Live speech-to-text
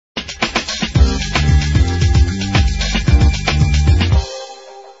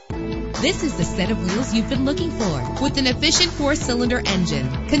This is the set of wheels you've been looking for, with an efficient 4-cylinder engine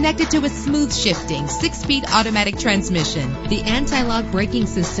connected to a smooth shifting 6-speed automatic transmission. The anti-lock braking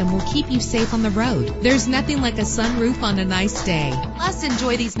system will keep you safe on the road. There's nothing like a sunroof on a nice day. Plus,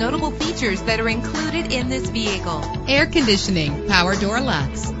 enjoy these notable features that are included in this vehicle: air conditioning, power door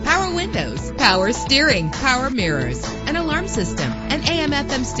locks, power windows, power steering, power mirrors, an alarm system, an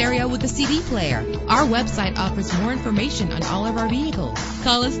AM/FM stereo with a CD player. Our website offers more information on all of our vehicles.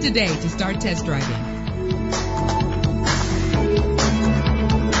 Call us today to start test driving.